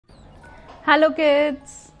Hello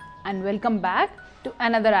kids, and welcome back to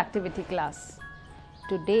another activity class.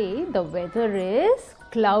 Today the weather is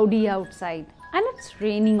cloudy outside and it's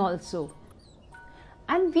raining also.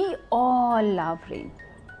 And we all love rain.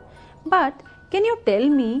 But can you tell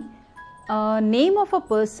me a name of a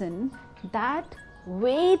person that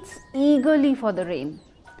waits eagerly for the rain?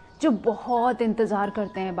 जो बहुत इंतज़ार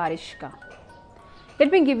करते हैं बारिश का.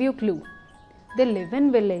 Let me give you a clue. They live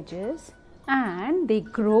in villages and they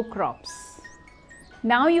grow crops.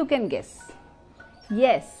 Now you can guess.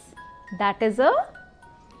 Yes, that is a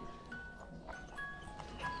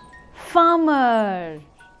farmer.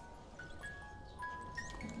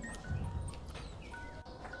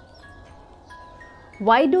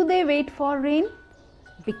 Why do they wait for rain?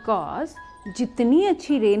 Because जितनी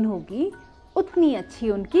अच्छी rain होगी उतनी अच्छी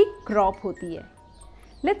उनकी crop होती है.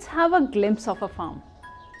 Let's have a glimpse of a farm.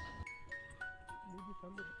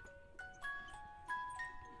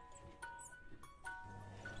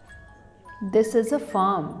 This is a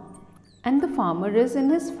farm and the farmer is in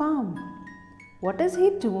his farm. What is he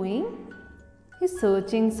doing? He's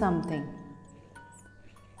searching something.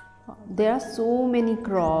 There are so many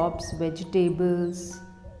crops, vegetables.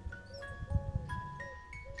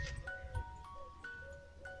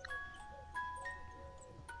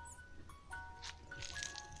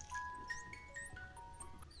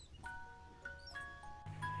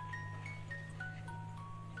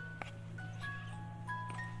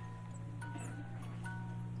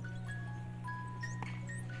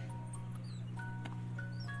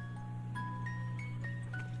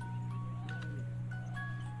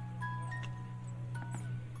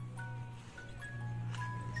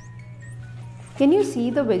 Can you see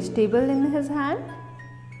the vegetable in his hand?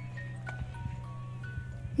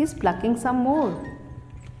 He's plucking some more.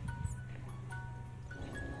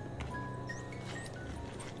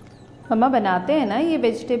 मम्मा बनाते हैं ना ये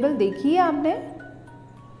vegetable, देखी है आपने?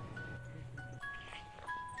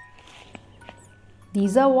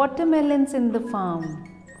 These are watermelons in the farm.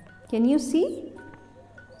 Can you see?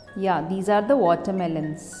 Yeah, these are the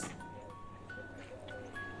watermelons.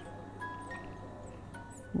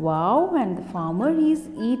 Wow, and the farmer is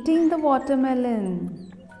eating the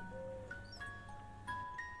watermelon.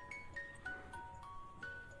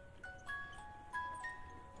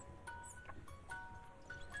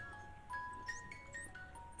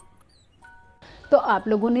 तो आप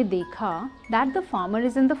लोगों ने देखा that the farmer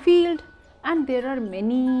is in the field and there are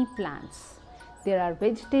many plants. There are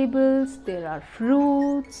vegetables, there are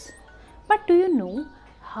fruits. But do you know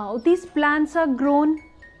how these plants are grown?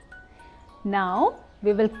 Now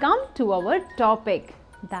we will come to our topic,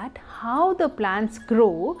 that how the plants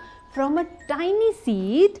grow from a tiny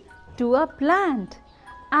seed to a plant,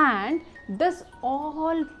 and this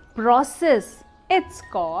all process, it's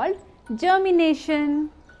called germination.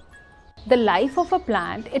 The life of a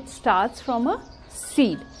plant, it starts from a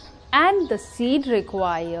seed, and the seed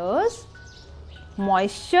requires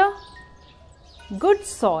moisture, good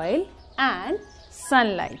soil and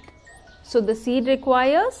sunlight. So the seed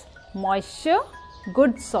requires moisture,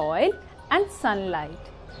 good soil and sunlight,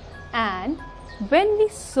 and when we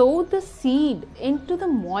sow the seed into the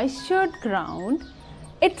moistured ground,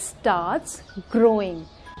 it starts growing.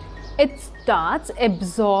 It starts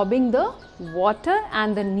absorbing the water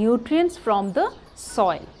and the nutrients from the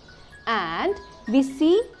soil, and we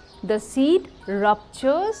see the seed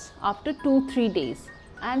ruptures after 2-3 days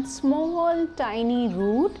and small tiny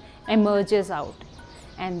root emerges out,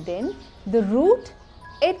 and then the root,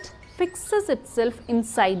 it fixes itself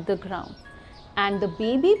inside the ground, and the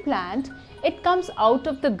baby plant, it comes out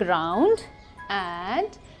of the ground,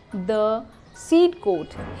 and the seed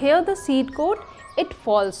coat, here the seed coat, it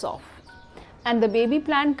falls off, and the baby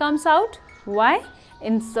plant comes out. Why?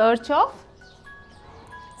 In search of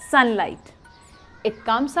sunlight. It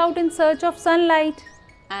comes out in search of sunlight,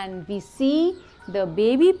 and we see the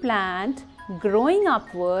baby plant growing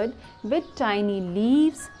upward with tiny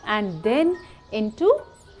leaves and then into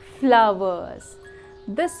flowers.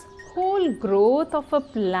 This whole growth of a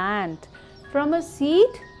plant from a seed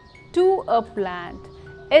to a plant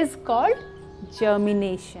is called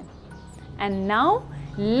germination. And now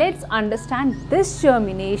let's understand this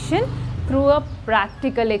germination through a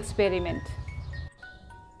practical experiment.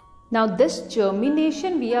 Now this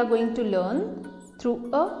germination we are going to learn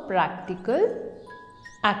through a practical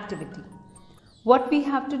activity. What we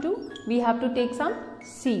have to do? We have to take some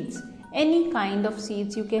seeds. Any kind of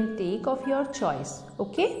seeds you can take of your choice,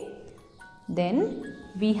 okay? Then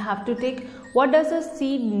we have to take, what does a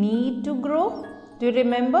seed need to grow? Do you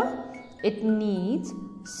remember? It needs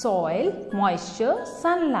soil, moisture,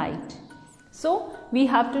 sunlight. So we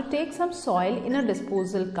have to take some soil in a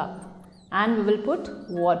disposal cup. and we will put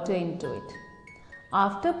water into it.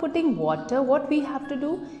 After putting water, what we have to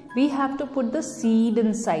do? We have to put the seed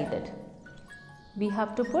inside it. We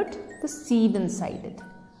have to put the seed inside it.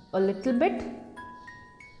 A little bit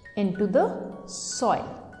into the soil.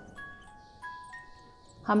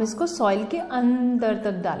 हम इसको soil के अंदर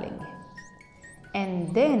तक डालेंगे.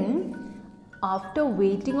 And then after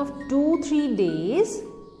waiting of 2-3 days,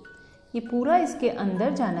 ये पूरा इसके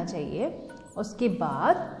अंदर जाना चाहिए. उसके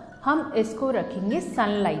बाद हम इसको रखेंगे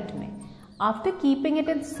सनलाइट में. After keeping it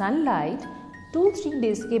in sunlight 2-3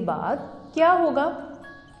 days के बाद क्या होगा?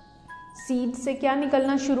 सीड से क्या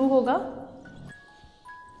निकलना शुरू होगा?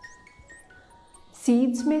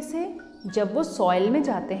 सीड्स में से जब वो सॉइल में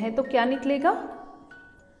जाते हैं तो क्या निकलेगा?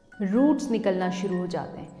 रूट्स निकलना शुरू हो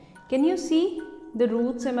जाते हैं. Can you see the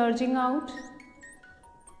roots emerging out?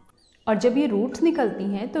 और जब ये रूट्स निकलती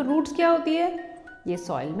हैं तो रूट्स क्या होती है? ये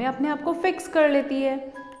सॉइल में अपने आप को फिक्स कर लेती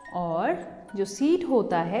है और जो सीड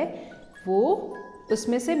होता है वो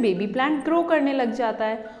उसमें से बेबी प्लांट ग्रो करने लग जाता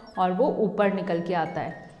है और वो ऊपर निकल के आता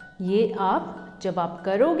है. ये आप जब आप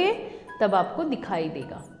करोगे तब आपको दिखाई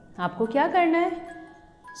देगा. आपको क्या करना है?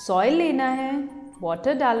 सॉइल लेना है,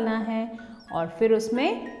 वाटर डालना है और फिर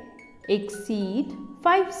उसमें एक सीड,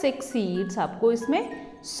 5-6 सीड्स आपको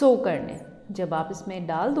इसमें सो करने. जब आप इसमें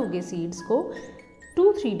डाल दोगे सीड्स को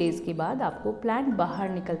 2-3 डेज के बाद आपको प्लांट बाहर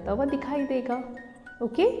निकलता हुआ दिखाई देगा.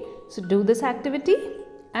 Okay, so do this activity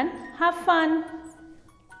and have fun.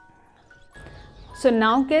 So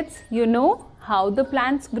now kids, you know how the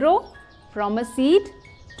plants grow from a seed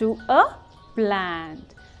to a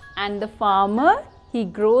plant, and the farmer, he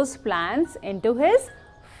grows plants into his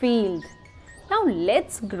field. Now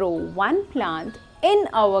let's grow one plant in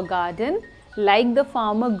our garden like the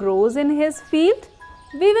farmer grows in his field.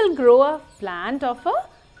 We will grow a plant of a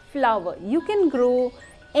flower. You can grow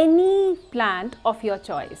any plant of your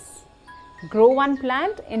choice. Grow one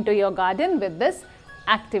plant into your garden with this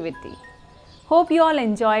activity. Hope you all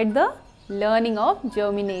enjoyed the learning of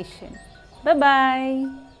germination.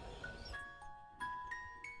 Bye-bye.